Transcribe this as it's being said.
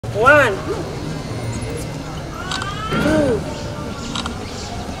1, 2,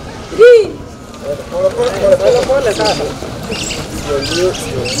 3. Pole sasa.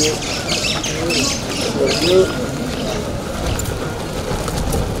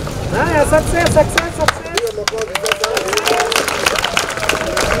 Haya, success.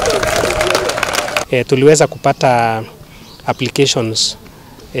 Tuliweza kupata applications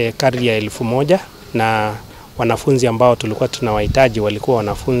kadri ya 1000 na wanafunzi ambao tulikuwa tunawahitaji walikuwa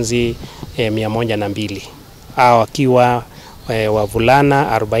wanafunzi 102. Hao wakiwa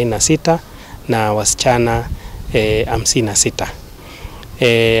wavulana 46 na wasichana 56.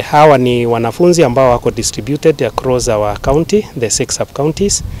 Hawa ni wanafunzi ambao wako distributed across our county, the 6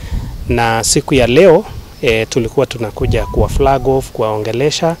 sub-counties. Na siku ya leo tulikuwa tunakuja kuwa flag off,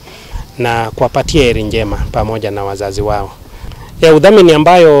 kuwaongelesha na kuwapatia heri njema pamoja na wazazi wao. Udhamini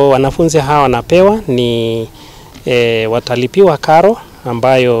ambayo wanafunzi hawa wanapewa ni watalipiwa karo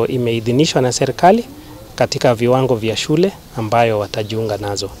ambayo imeidhinishwa na serikali katika viwango vya shule ambayo watajiunga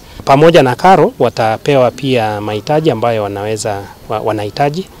nazo. Pamoja na karo watapewa pia mahitaji ambayo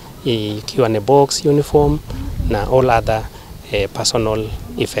wanahitaji, ikiwa ni box, uniform na all other personal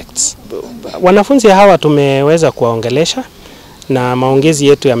effects. Wanafunzi hawa tumeweza kuwaongelesha na maongezi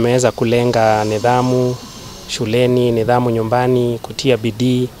yetu yameweza kulenga nidhamu shuleni, nidhamu nyumbani, kutia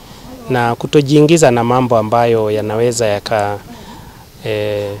bidii na kutojiingiza na mambo ambayo yanaweza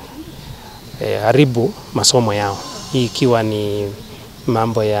haribu masomo yao. Hii ikiwa ni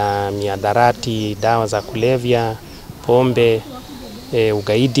mambo ya mihadarati, dawa za kulevya, pombe,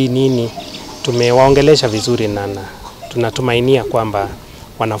 ugaidi nini. Tumewaongelesha vizuri na tunatumainia kwamba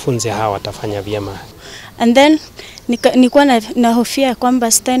wanafunzi hawa watafanya vyema. And then nilikuwa na hofia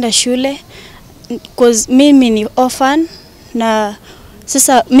kwamba sitaenda shule because mimi ni orphan, na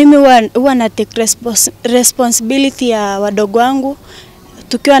sasa mimi huwa na take responsibility ya wadogo wangu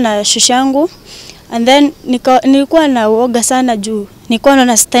tukiwa na shushangu. And then nilikuwa na uoga sana juu nilikuwa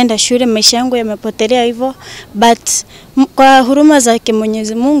naona sitaenda shule, maisha yangu yamepotelea hivyo, but kwa huruma zake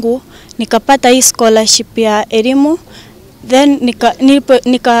Mwenyezi Mungu nikapata hii scholarship ya elimu. Then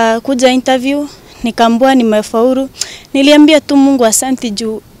nikakuja interview, nikaambiwa nimefaulu. Niliambia tu Mungu asante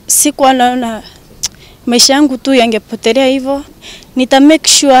juu sikuwa naona maisha yangu tu yangepotelea hivyo. Nita make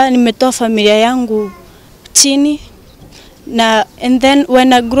sure nimetoa familia yangu chini, na and then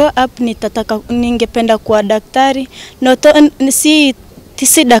when I grow up ningependa kuwa daktari.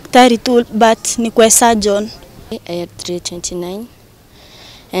 Si daktari tu, but ni kuwa surgeon. I had 329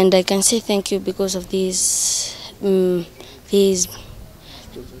 and I can say thank you because of this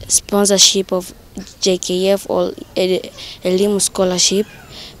sponsorship of JKF or Elimu scholarship,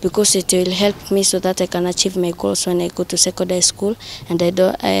 because it will help me so that I can achieve my goals when I go to secondary school, and I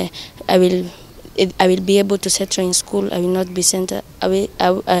will be able to settle in school. I will not be sent. I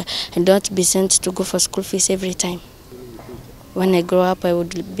don't be sent to go for school fees every time. When I grow up, I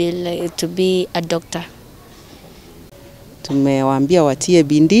would be like to be a doctor. Tumewaambia watie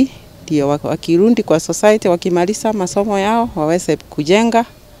bidii ndio wakirundi kwa society, wakimaliza masomo yao waweze kujenga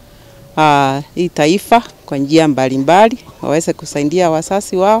hii taifa kwa njia mbalimbali, waweze kusaidia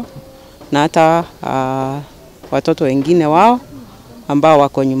wazazi wao na hata watoto wengine wao ambao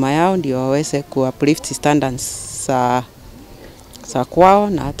wako nyuma yao, ndio waweze ku-uplift standards za kwao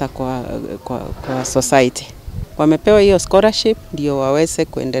na hata kwa society. Wamepewa hiyo scholarship ndio waweze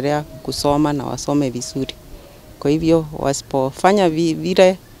kuendelea kusoma na wasome vizuri. Kwa hivyo wasipofanya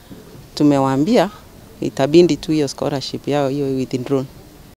vile tumewaambia, itabidi tu hiyo scholarship yao hiyo withdrawn.